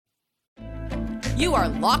You are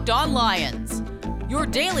Locked On Lions, your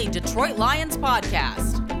daily Detroit Lions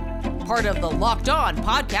podcast. Part of the Locked On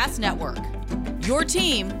Podcast Network, your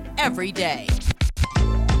team every day.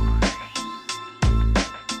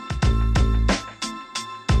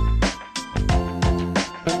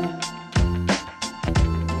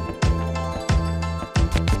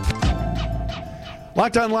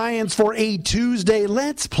 Locked On Lions for a Tuesday.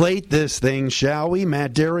 Let's plate this thing, shall we?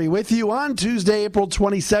 Matt Derry with you on Tuesday, April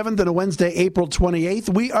 27th and a Wednesday, April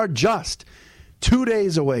 28th. We are just 2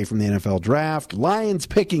 days away from the NFL Draft. Lions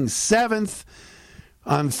picking 7th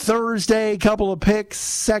on Thursday. Couple of picks,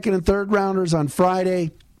 second and third rounders on Friday,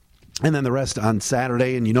 and then the rest on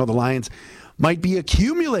Saturday. And you know the Lions might be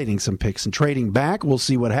accumulating some picks and trading back. We'll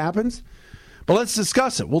see what happens. But let's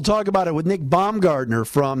discuss it. We'll talk about it with Nick Baumgardner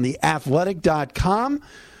from theathletic.com.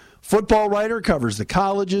 Football writer, covers the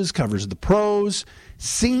colleges, covers the pros.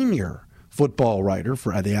 Senior football writer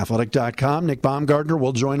for theathletic.com. Nick Baumgardner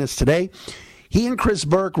will join us today. He and Chris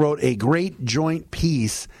Burke wrote a great joint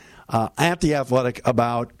piece at The Athletic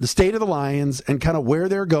about the state of the Lions and kind of where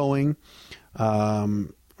they're going.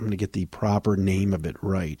 I'm going to get the proper name of it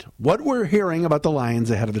right. What we're hearing about the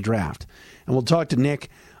Lions ahead of the draft. And we'll talk to Nick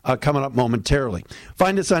coming up momentarily.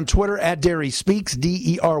 Find us on Twitter at Derry Speaks,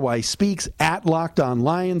 Dery Speaks, at Locked On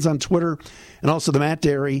Lions on Twitter, and also the Matt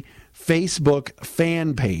Derry Facebook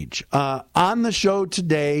fan page. On the show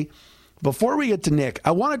today, before we get to Nick, I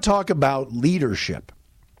want to talk about leadership.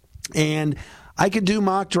 And I could do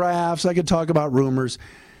mock drafts, I could talk about rumors.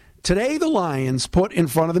 Today, the Lions put in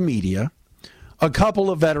front of the media a couple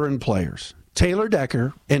of veteran players, Taylor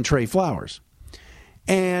Decker and Trey Flowers.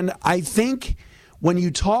 And I think when you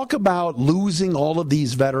talk about losing all of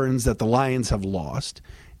these veterans that the Lions have lost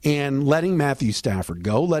and letting Matthew Stafford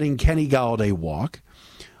go, letting Kenny Golladay walk,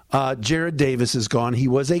 Jared Davis is gone. He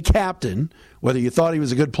was a captain, whether you thought he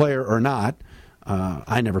was a good player or not.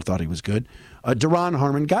 I never thought he was good. Duron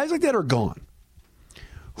Harmon, guys like that are gone.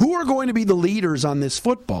 Who are going to be the leaders on this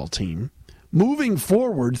football team moving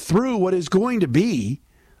forward through what is going to be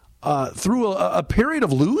through a period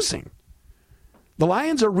of losing? The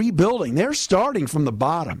Lions are rebuilding. They're starting from the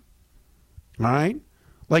bottom. All right?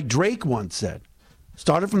 Like Drake once said.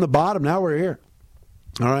 Started from the bottom, now we're here.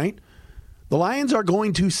 All right? The Lions are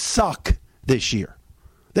going to suck this year.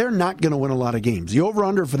 They're not going to win a lot of games. The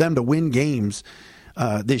over-under for them to win games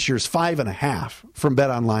this year is 5.5 from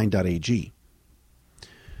betonline.ag.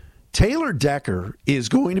 Taylor Decker is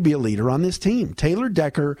going to be a leader on this team. Taylor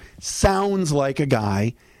Decker sounds like a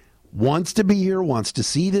guy, wants to be here, wants to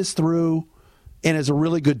see this through, and is a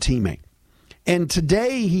really good teammate. And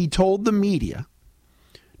today he told the media,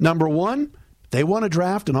 number one, they want to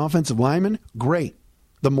draft an offensive lineman. Great.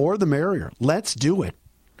 The more the merrier. Let's do it.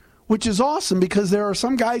 Which is awesome because there are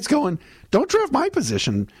some guys going, don't draft my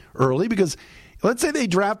position early because let's say they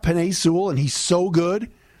draft Penei Sewell and he's so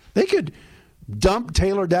good, they could dump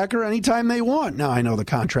Taylor Decker anytime they want. Now, I know the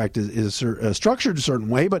contract is structured a certain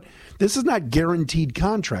way, but this is not guaranteed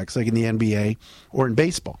contracts like in the NBA or in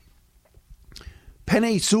baseball.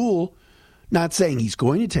 Penei Sewell, not saying he's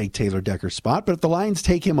going to take Taylor Decker's spot, but if the Lions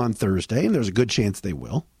take him on Thursday, and there's a good chance they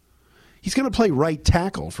will, he's going to play right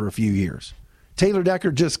tackle for a few years. Taylor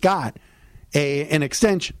Decker just got an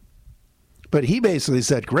extension. But he basically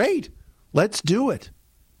said, great, let's do it.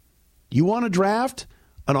 You want to draft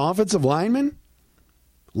an offensive lineman?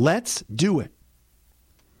 Let's do it.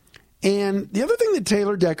 And the other thing that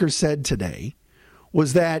Taylor Decker said today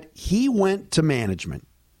was that he went to management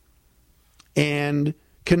and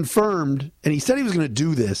confirmed, and he said he was going to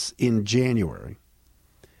do this in January,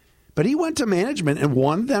 but he went to management and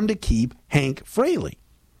wanted them to keep Hank Fraley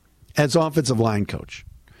as offensive line coach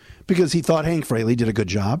because he thought Hank Fraley did a good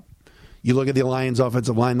job. You look at the Lions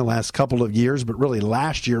offensive line the last couple of years, but really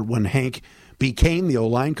last year when Hank became the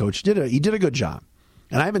O-line coach, he did a good job.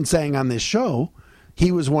 And I've been saying on this show,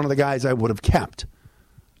 he was one of the guys I would have kept.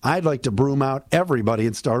 I'd like to broom out everybody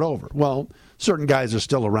and start over. Well, certain guys are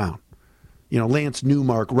still around. You know, Lance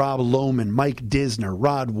Newmark, Rob Lohman, Mike Disner,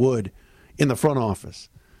 Rod Wood in the front office.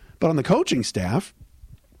 But on the coaching staff,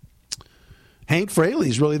 Hank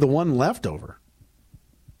Fraley's really the one left over.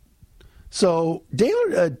 So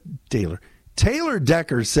Taylor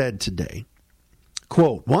Decker said today,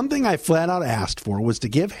 quote, one thing I flat out asked for was to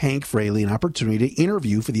give Hank Fraley an opportunity to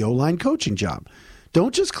interview for the O-line coaching job.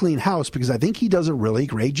 Don't just clean house because I think he does a really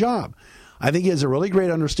great job. I think he has a really great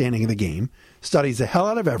understanding of the game, studies the hell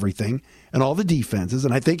out of everything and all the defenses,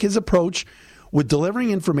 and I think his approach with delivering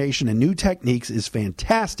information and new techniques is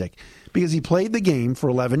fantastic because he played the game for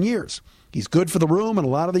 11 years. He's good for the room and a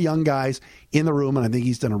lot of the young guys in the room, and I think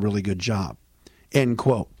he's done a really good job. End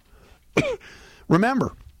quote.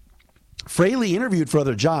 Remember, Fraley interviewed for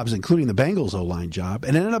other jobs, including the Bengals O-line job,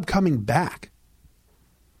 and ended up coming back.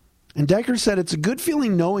 And Decker said, it's a good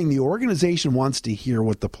feeling knowing the organization wants to hear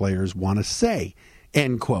what the players want to say,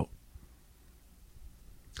 end quote.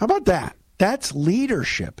 How about that? That's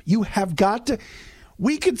leadership. You have got to...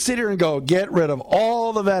 We could sit here and go, get rid of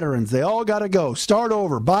all the veterans. They all got to go. Start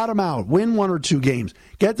over, bottom out, win 1 or 2 games,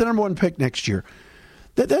 get the number 1 pick next year.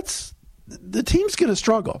 That's the team's going to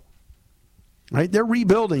struggle, right? They're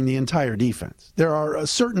rebuilding the entire defense. There are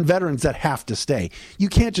certain veterans that have to stay. You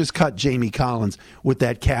can't just cut Jamie Collins with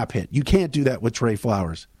that cap hit. You can't do that with Trey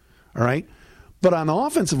Flowers, all right? But on the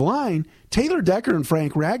offensive line, Taylor Decker and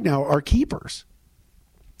Frank Ragnow are keepers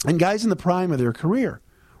and guys in the prime of their career.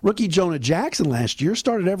 Rookie Jonah Jackson last year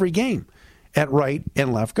started every game at right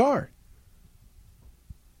and left guard.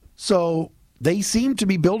 So they seem to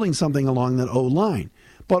be building something along that O-line.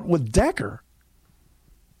 But with Decker,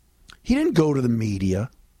 he didn't go to the media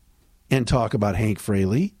and talk about Hank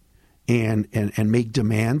Fraley and make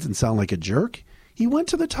demands and sound like a jerk. He went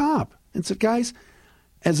to the top and said, guys,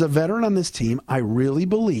 as a veteran on this team, I really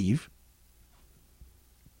believe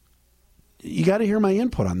you got to hear my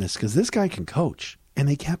input on this because this guy can coach. And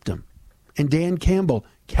they kept him. And Dan Campbell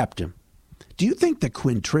kept him. Do you think the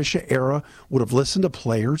Quinn Tricia era would have listened to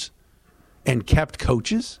players and kept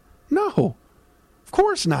coaches? No, of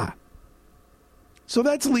course not. So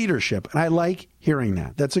that's leadership, and I like hearing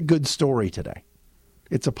that. That's a good story today.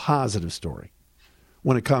 It's a positive story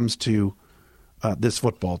when it comes to this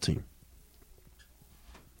football team.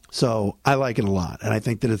 So I like it a lot, and I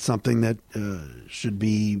think that it's something that should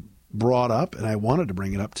be brought up, and I wanted to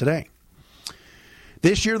bring it up today.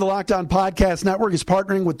 This year, the Locked On Podcast Network is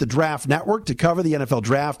partnering with the Draft Network to cover the NFL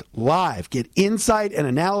Draft live. Get insight and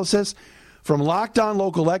analysis from Locked On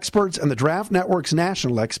local experts and the Draft Network's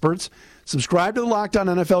national experts. Subscribe to the Locked On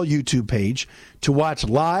NFL YouTube page to watch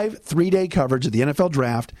live 3-day coverage of the NFL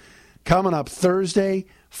Draft coming up Thursday,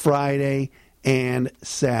 Friday, and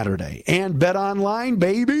Saturday. And Bet Online,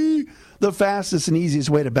 baby! The fastest and easiest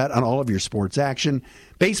way to bet on all of your sports action.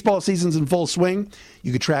 Baseball season's in full swing.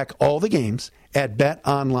 You can track all the games at Bet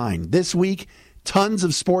Online. This week, tons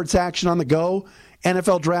of sports action on the go.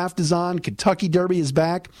 NFL Draft is on. Kentucky Derby is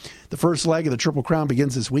back. The first leg of the Triple Crown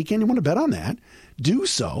begins this weekend. You want to bet on that? Do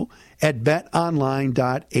so at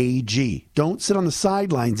betonline.ag. Don't sit on the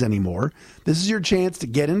sidelines anymore. This is your chance to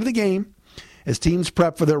get into the game as teams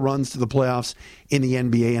prep for their runs to the playoffs in the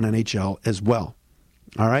NBA and NHL as well.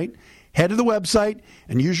 All right? Head to the website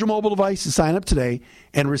and use your mobile device to sign up today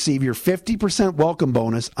and receive your 50% welcome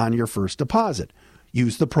bonus on your first deposit.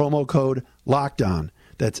 Use the promo code LOCKEDON.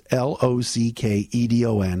 That's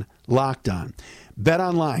LOCKEDON, Locked On. Bet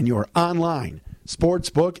Online, your online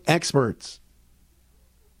sportsbook experts.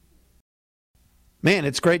 Man,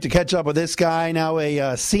 it's great to catch up with this guy, now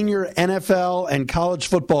a senior NFL and college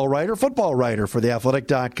football writer for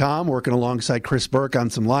theathletic.com, working alongside Chris Burke on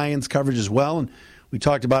some Lions coverage as well. And we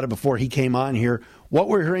talked about it before he came on here. What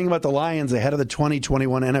we're hearing about the Lions ahead of the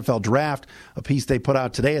 2021 NFL Draft, a piece they put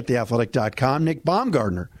out today at theathletic.com. Nick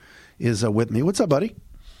Baumgardner is with me. What's up, buddy?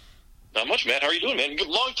 Not much, Matt. How are you doing, man? Good,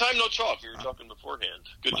 long time no talk. We were talking beforehand.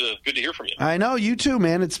 Good to hear from you. I know, you too,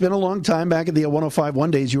 man. It's been a long time. Back at the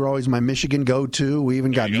 105.1 days, you were always my Michigan go-to. We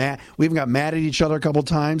even got mad. We even got mad at each other a couple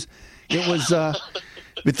times. It was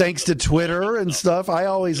thanks to Twitter and stuff. I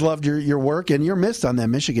always loved your work, and you're missed on that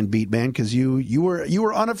Michigan beat, man, because you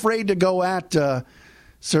were unafraid to go at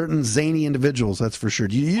certain zany individuals. That's for sure.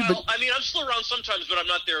 Well, I mean, I'm still around sometimes, but I'm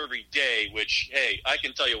not there every day. Which, hey, I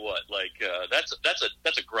can tell you what, like that's a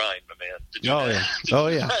grind, my man. To do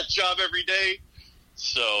that job every day.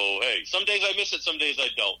 So, hey, some days I miss it, some days I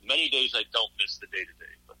don't. Many days I don't miss the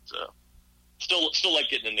day-to-day, but still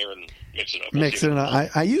like getting in there and mixing it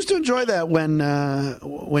up. I used to enjoy that when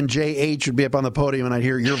J.H. would be up on the podium and I'd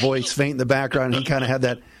hear your voice faint in the background, and he kind of had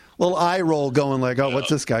that little eye roll going like, oh, what's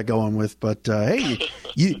this guy going with? But, hey,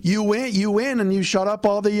 you win, and you shut up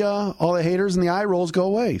all the haters, and the eye rolls go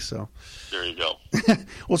away. So there you go.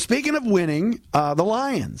 Well, speaking of winning, the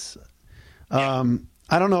Lions.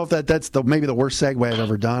 I don't know if that's maybe the worst segue I've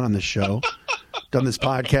ever done on this show. Done this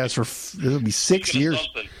podcast for it'll be 6 years.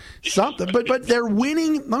 Something. But they're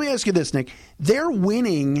winning. Let me ask you this, Nick. They're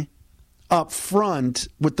winning up front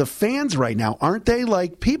with the fans right now, aren't they?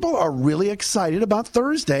 Like, people are really excited about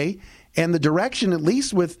Thursday and the direction, at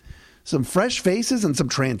least with some fresh faces and some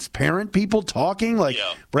transparent people talking, like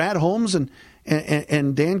Brad Holmes and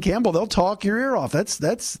Dan Campbell. They'll talk your ear off.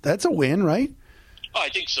 That's a win, right? Oh, I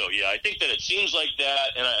think so, yeah. I think that it seems like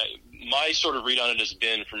that, and my sort of read on it has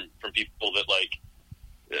been from people that, like,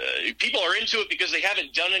 people are into it because they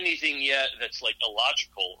haven't done anything yet that's, like,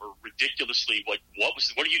 illogical or ridiculously, like,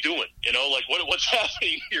 what are you doing? You know, like what's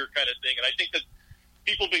happening here kind of thing. And I think that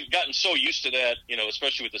people have gotten so used to that,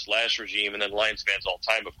 especially with this last regime, and then Lions fans all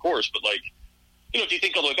the time, of course. But, like, if you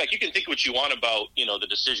think all the way back, you can think what you want about, the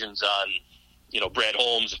decisions on, Brad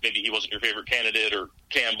Holmes, if maybe he wasn't your favorite candidate, or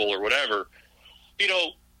Campbell or whatever.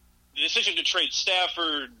 The decision to trade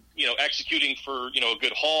Stafford, executing for, a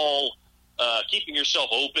good haul, keeping yourself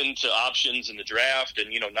open to options in the draft. And,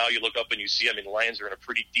 now you look up and you see, the Lions are in a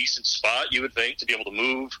pretty decent spot, you would think, to be able to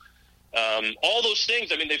move. All those things,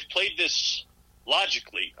 they've played this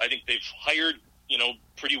logically. I think they've hired,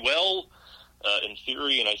 pretty well in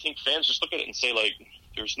theory. And I think fans just look at it and say, like,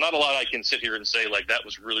 there's not a lot I can sit here and say, like, that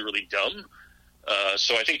was really, really dumb.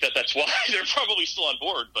 So I think that's why they're probably still on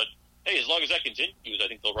board. But, hey, as long as that continues, I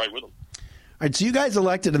think they'll ride with them. All right, so you guys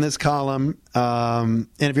elected in this column, and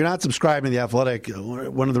if you're not subscribing to The Athletic,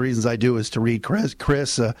 one of the reasons I do is to read Chris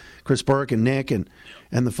Burke and Nick and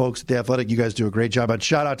the folks at The Athletic. You guys do a great job. I'd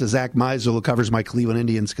shout out to Zach Meisel, who covers my Cleveland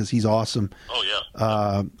Indians, because he's awesome. Oh,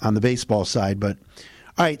 yeah. On the baseball side. But,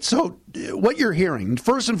 all right, so what you're hearing,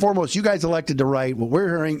 first and foremost, you guys elected to write. What we're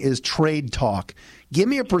hearing is trade talk. Give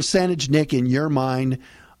me a percentage, Nick, in your mind,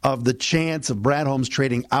 of the chance of Brad Holmes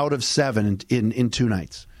trading out of 7 in 2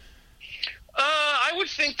 nights. I would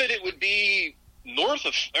think that it would be north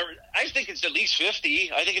of, or I think it's at least 50.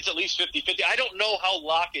 I think it's at least 50-50. I don't know how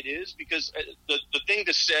lock it is, because the thing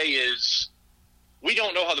to say is we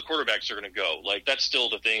don't know how the quarterbacks are going to go. Like, that's still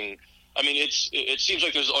the thing. It seems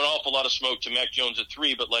like there's an awful lot of smoke to Mac Jones at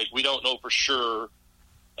 3, but, like, we don't know for sure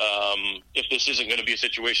if this isn't going to be a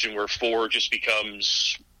situation where 4 just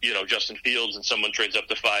becomes, Justin Fields, and someone trades up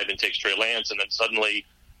to 5 and takes Trey Lance, and then suddenly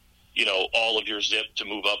 – all of your zip to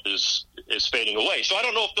move up is fading away. So I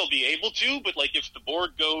don't know if they'll be able to, but, like, if the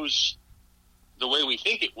board goes the way we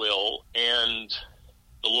think it will, and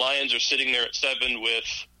the Lions are sitting there at 7 with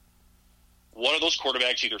one of those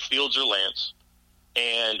quarterbacks, either Fields or Lance,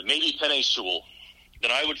 and maybe Penei Sewell,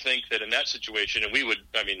 then I would think that in that situation, and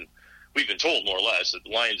we've been told more or less that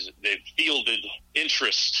the Lions, they've fielded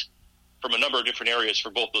interest from a number of different areas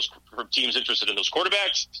for both those teams interested in those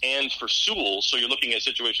quarterbacks and for Sewell. So you're looking at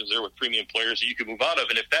situations there with premium players that you could move out of.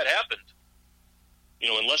 And if that happened,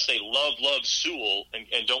 unless they love Sewell and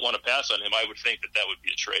don't want to pass on him, I would think that would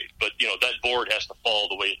be a trade. But, that board has to fall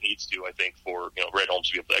the way it needs to, I think, for, Brad Holmes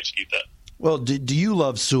to be able to execute that. Well, do you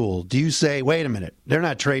love Sewell? Do you say, wait a minute, they're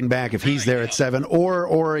not trading back if he's there at 7? Or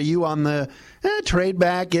are you on the trade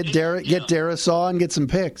back, get Darisaw and get some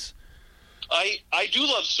picks? I do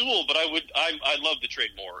love Sewell, but I'd love to trade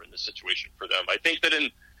more in this situation for them. I think that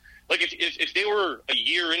if they were a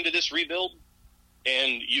year into this rebuild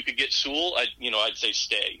and you could get Sewell, I'd say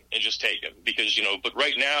stay and just take him, because but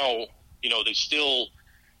right now they still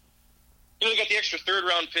they got the extra 3rd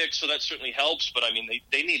round pick, so that certainly helps. But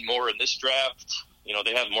they need more in this draft.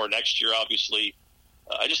 They have more next year, obviously.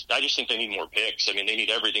 I just think they need more picks. They need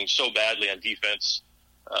everything so badly on defense,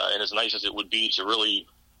 and as nice as it would be to really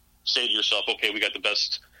say to yourself, okay, we got the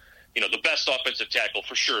best offensive tackle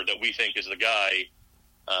for sure that we think is the guy.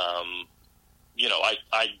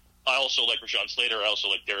 I also like Rashawn Slater. I also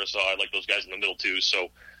like Darisaw. I like those guys in the middle too. So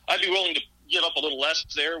I'd be willing to give up a little less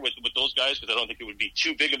there with those guys, because I don't think it would be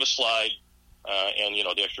too big of a slide. And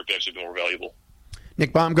the extra picks would be more valuable.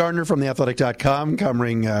 Nick Baumgartner from theathletic.com,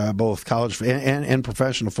 covering both college and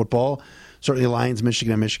professional football. Certainly Lions,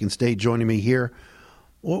 Michigan, and Michigan State, joining me here.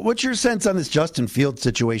 What's your sense on this Justin Fields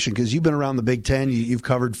situation? Because you've been around the Big Ten, you've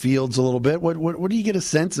covered Fields a little bit. What do you get a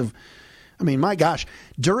sense of? My gosh,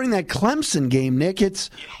 during that Clemson game, Nick, it's,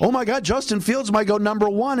 oh my God, Justin Fields might go number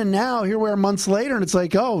 1, and now here we are months later, and it's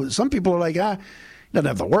like, oh, some people are like, he doesn't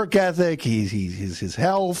have the work ethic, he's his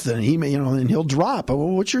health, and and he'll drop.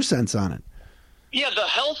 What's your sense on it? Yeah, the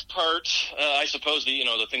health part, I suppose the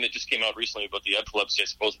thing that just came out recently about the epilepsy, I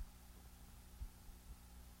suppose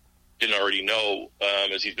didn't already know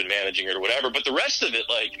as he's been managing it or whatever. But the rest of it,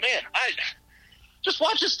 like, man, I just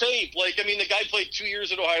watch his tape. Like, the guy played 2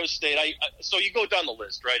 years at Ohio State. So you go down the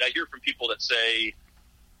list, right? I hear from people that say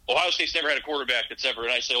Ohio State's never had a quarterback that's ever,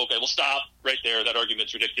 and I say, okay, well, stop right there. That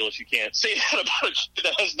argument's ridiculous. You can't say that about it.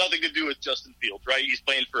 That has nothing to do with Justin Fields, right? He's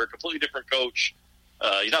playing for a completely different coach.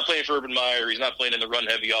 He's not playing for Urban Meyer. He's not playing in the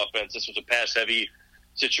run-heavy offense. This was a pass-heavy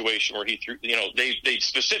situation where he threw, they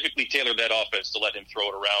specifically tailored that offense to let him throw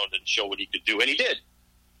it around and show what he could do, and he did.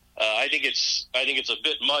 I think it's a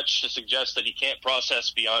bit much to suggest that he can't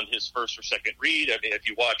process beyond his first or second read. If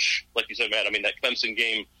you watch, like you said, Matt, that Clemson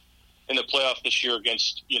game in the playoff this year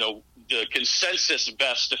against, the consensus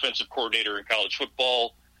best defensive coordinator in college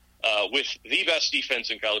football, with the best defense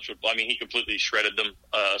in college football. He completely shredded them.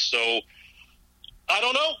 So I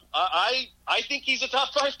don't know. I think he's a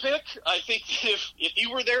top 5 pick. I think if he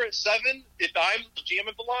were there at 7, if I'm the GM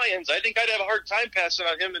of the Lions, I think I'd have a hard time passing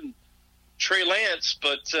on him and Trey Lance.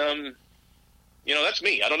 But that's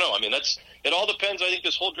me. I don't know. I mean, it all depends. I think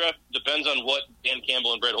this whole draft depends on what Dan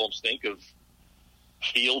Campbell and Brett Holmes think of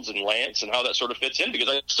Fields and Lance and how that sort of fits in. Because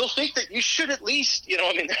I still think that you should at least,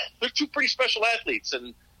 they're 2 pretty special athletes,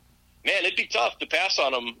 and man, it'd be tough to pass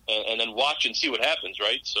on them and then watch and see what happens,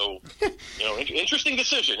 right? So, interesting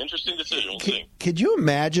decision. We'll see. Could you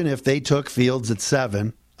imagine if they took Fields at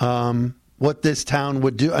 7, what this town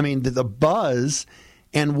would do? I mean, the buzz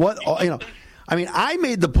and what, I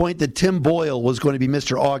made the point that Tim Boyle was going to be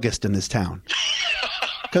Mr. August in this town.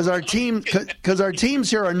 Because our teams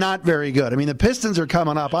here are not very good. I mean, the Pistons are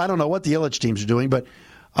coming up. I don't know what the Illich teams are doing, but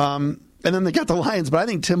and then they got the Lions, but I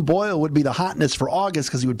think Tim Boyle would be the hotness for August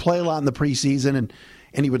because he would play a lot in the preseason and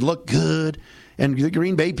he would look good. And the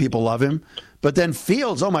Green Bay people love him. But then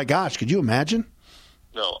Fields, oh my gosh, could you imagine?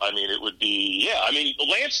 No, I mean, it would be,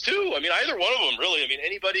 Lance too. I mean, either one of them, really. I mean,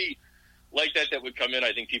 anybody like that would come in,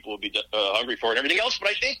 I think people would be hungry for it and everything else. But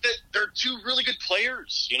I think that they're 2 really good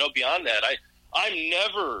players, beyond that. I'm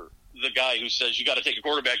never the guy who says you got to take a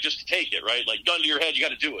quarterback just to take it, right? Like, gun to your head, you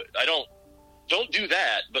got to do it. I don't do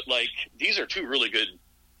that, but these are 2 really good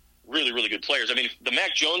players. I mean, the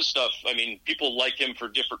Mac Jones stuff, I mean, people like him for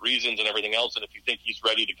different reasons and everything else, and if you think he's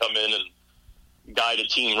ready to come in and guide a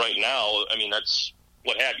team right now, I mean, that's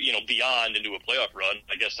what happened, beyond into a playoff run,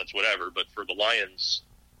 I guess that's whatever, but for the Lions,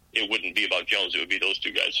 it wouldn't be about Jones, it would be those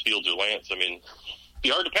 2 guys, Fields or Lance. I mean, it'd be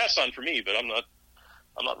hard to pass on for me, but I'm not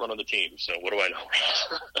running the team, so what do I know?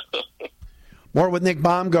 More with Nick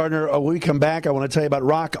Baumgartner. When we come back, I want to tell you about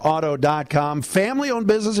rockauto.com. Family-owned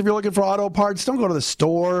business. If you're looking for auto parts, don't go to the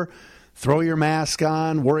store, throw your mask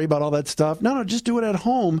on, worry about all that stuff. No, just do it at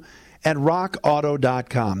home at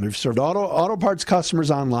rockauto.com. They've served auto parts customers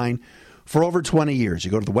online for over 20 years.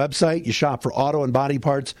 You go to the website, you shop for auto and body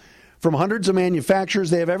parts from hundreds of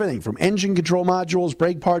manufacturers. They have everything from engine control modules,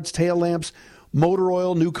 brake parts, tail lamps, motor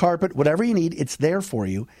oil, new carpet, whatever you need, it's there for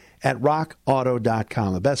you at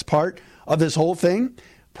rockauto.com. The best part of this whole thing,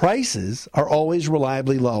 prices are always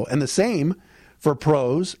reliably low, and the same for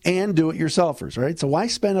pros and do-it-yourselfers, right? So why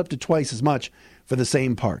spend up to twice as much for the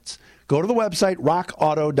same parts? Go to the website,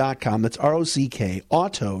 rockauto.com. That's R-O-C-K,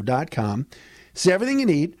 auto.com. See everything you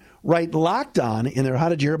need. Write Locked On in their How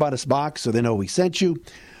Did You Hear About Us box so they know we sent you.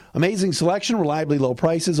 Amazing selection, reliably low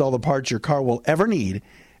prices, all the parts your car will ever need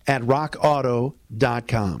at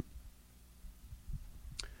rockauto.com.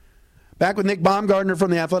 Back with Nick Baumgartner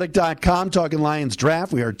from theathletic.com talking Lions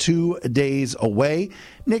draft. We are 2 days away.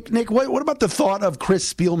 Nick, what about the thought of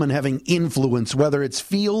Chris Spielman having influence, whether it's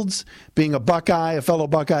Fields being a Buckeye, a fellow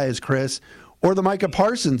Buckeye as Chris, or the Micah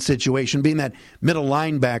Parsons situation being that middle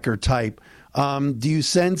linebacker type? Do you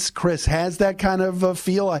sense Chris has that kind of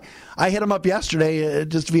feel? I hit him up yesterday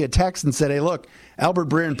just via text and said, hey, look, Albert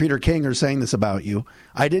Breer and Peter King are saying this about you.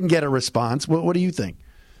 I didn't get a response. What do you think?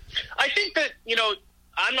 I think that,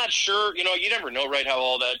 I'm not sure, you never know, right, how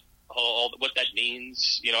all what that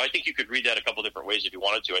means. I think you could read that a couple different ways if you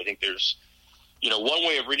wanted to. I think there's, one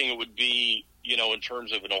way of reading it would be, in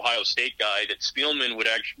terms of an Ohio State guy, that Spielman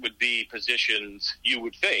would be positioned, you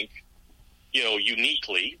would think,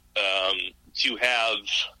 uniquely, to have,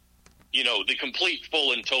 the complete,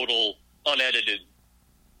 full and total, unedited,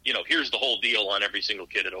 here's the whole deal on every single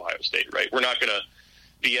kid at Ohio State, right? We're not going to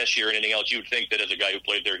BS you or anything else. You would think that as a guy who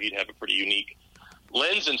played there, he'd have a pretty unique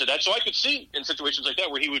lens into that. So I could see in situations like that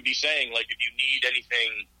where he would be saying, like, if you need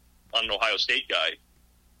anything on an Ohio State guy,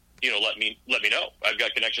 let me know. I've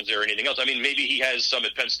got connections there or anything else. I mean, maybe he has some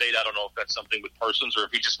at Penn State. I don't know if that's something with Parsons or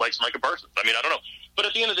if he just likes Micah Parsons. I mean, I don't know. But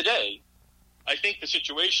at the end of the day, I think the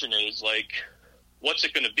situation is, like, what's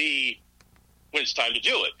it going to be when it's time to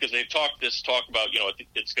do it? Because they've talk about,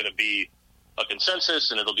 it's going to be a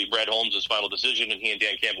consensus and it'll be Brett Holmes' final decision, and he and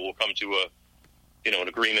Dan Campbell will come to an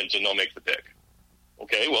agreement and they'll make the pick.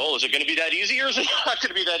 Okay, well, is it going to be that easy or is it not going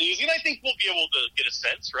to be that easy? And I think we'll be able to get a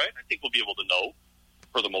sense, right? I think we'll be able to know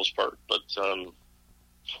for the most part. But I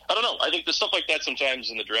don't know. I think the stuff like that sometimes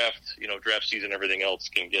in the draft, draft season, everything else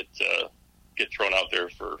can get thrown out there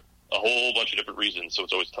for a whole bunch of different reasons. So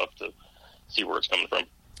it's always tough to see where it's coming from.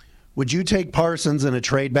 Would you take Parsons in a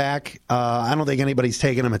trade back? I don't think anybody's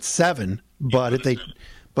taking him at 7, but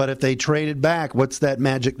if they traded back, what's that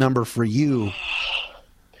magic number for you?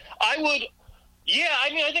 I would. Yeah, I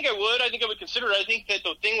mean, I think I would. I think I would consider it. I think that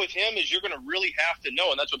the thing with him is you're going to really have to know,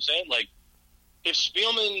 and that's what I'm saying. Like, if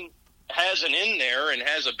Spielman has an in there and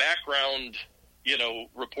has a background,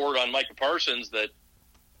 report on Micah Parsons that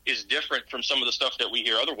is different from some of the stuff that we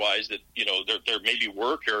hear otherwise, that, there maybe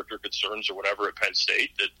were character concerns or whatever at Penn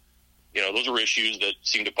State, that, those are issues that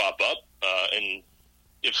seem to pop up. And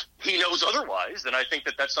if he knows otherwise, then I think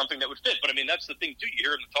that that's something that would fit. But, I mean, that's the thing, too. You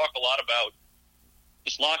hear him talk a lot about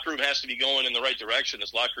this locker room has to be going in the right direction.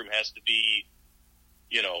 This locker room has to be,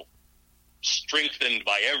 strengthened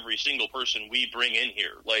by every single person we bring in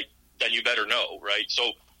here. Like, then you better know, right?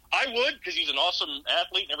 So I would, because he's an awesome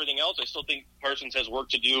athlete and everything else. I still think Parsons has work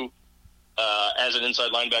to do as an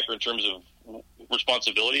inside linebacker in terms of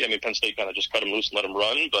responsibility. I mean, Penn State kind of just cut him loose and let him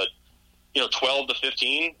run. But, 12 to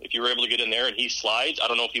 15, if you were able to get in there and he slides, I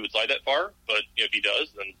don't know if he would slide that far, but if he does,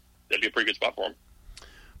 then that'd be a pretty good spot for him.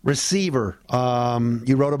 Receiver.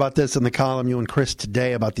 You wrote about this in the column, you and Chris,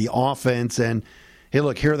 today, about the offense. And, hey,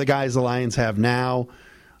 look, here are the guys the Lions have now.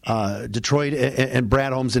 Detroit and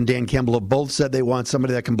Brad Holmes and Dan Campbell have both said they want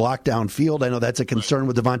somebody that can block downfield. I know that's a concern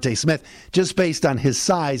with Devontae Smith, just based on his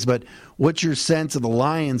size. But what's your sense of the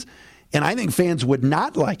Lions? And I think fans would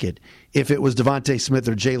not like it if it was Devontae Smith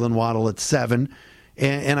or Jalen Waddle at 7.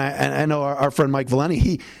 And I know our friend Mike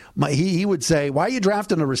Valeni, he would say, why are you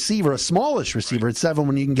drafting a receiver, a smallish receiver at 7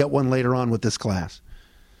 when you can get one later on with this class?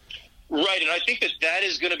 Right, and I think that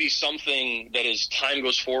is going to be something that as time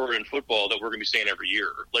goes forward in football that we're going to be saying every year.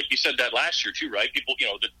 Like you said that last year too, right? People,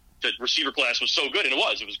 the receiver class was so good, and it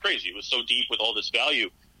was crazy. It was so deep with all this value.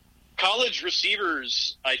 College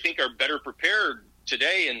receivers, I think, are better prepared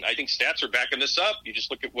today, and I think stats are backing this up. You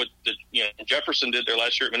just look at what Jefferson did there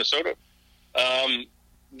last year at Minnesota.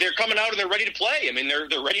 They're coming out and they're ready to play. I mean,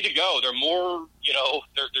 they're ready to go. They're more,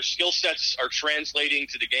 their skill sets are translating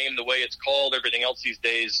to the game the way it's called, everything else these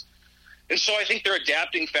days. And so I think they're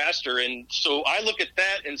adapting faster. And so I look at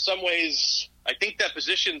that in some ways. I think that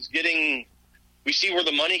position's we see where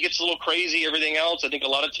the money gets a little crazy, everything else. I think a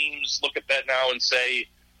lot of teams look at that now and say,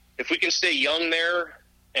 if we can stay young there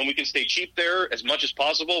and we can stay cheap there as much as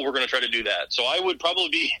possible, we're going to try to do that. So I'd probably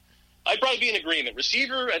be in agreement.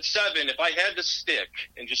 Receiver at 7, if I had to stick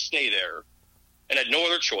and just stay there and had no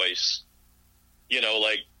other choice,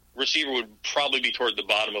 receiver would probably be toward the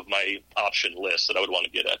bottom of my option list that I would want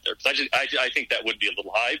to get at there. Because I think that would be a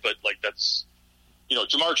little high, but that's,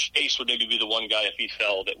 Jamar Chase would maybe be the one guy if he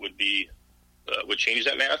fell that would change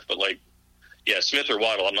that math. But Smith or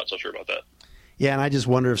Waddle, I'm not so sure about that. Yeah, and I just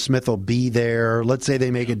wonder if Smith will be there. Let's say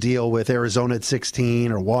they make a deal with Arizona at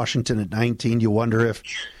 16 or Washington at 19. You wonder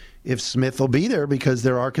if Smith will be there because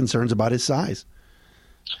there are concerns about his size.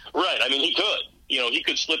 Right. I mean, he could. He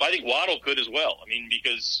could slip. I think Waddle could as well. I mean,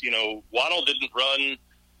 because, Waddle didn't run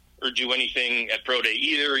or do anything at Pro Day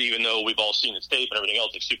either, even though we've all seen his tape and everything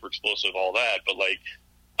else, like super explosive, all that. But,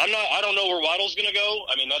 I don't know where Waddle's going to go.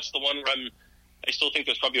 I mean, that's the one where I still think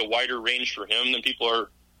there's probably a wider range for him than people are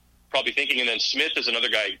probably thinking. And then Smith is another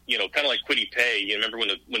guy, kind of like Kwity Paye. You remember when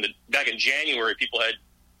back in January, people had,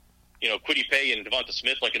 Kwity Paye and Devonta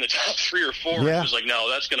Smith in the top 3 or 4. Yeah. It was no,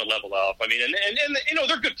 that's going to level off. I mean, and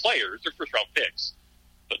they're good players. They're first-round picks,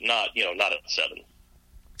 but not at 7.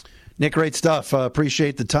 Nick, great stuff.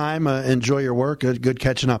 Appreciate the time. Enjoy your work. Good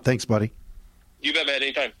catching up. Thanks, buddy. You bet, man.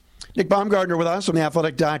 Anytime. Nick Baumgardner with us from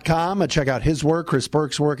theathletic.com. Check out his work, Chris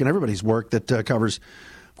Burke's work, and everybody's work that covers,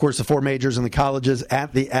 of course, the 4 majors and the colleges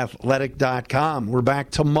at theathletic.com. We're back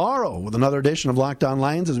tomorrow with another edition of Locked On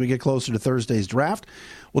Lions as we get closer to Thursday's draft.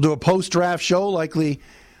 We'll do a post-draft show likely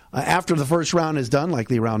after the first round is done,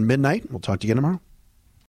 likely around midnight. We'll talk to you again tomorrow.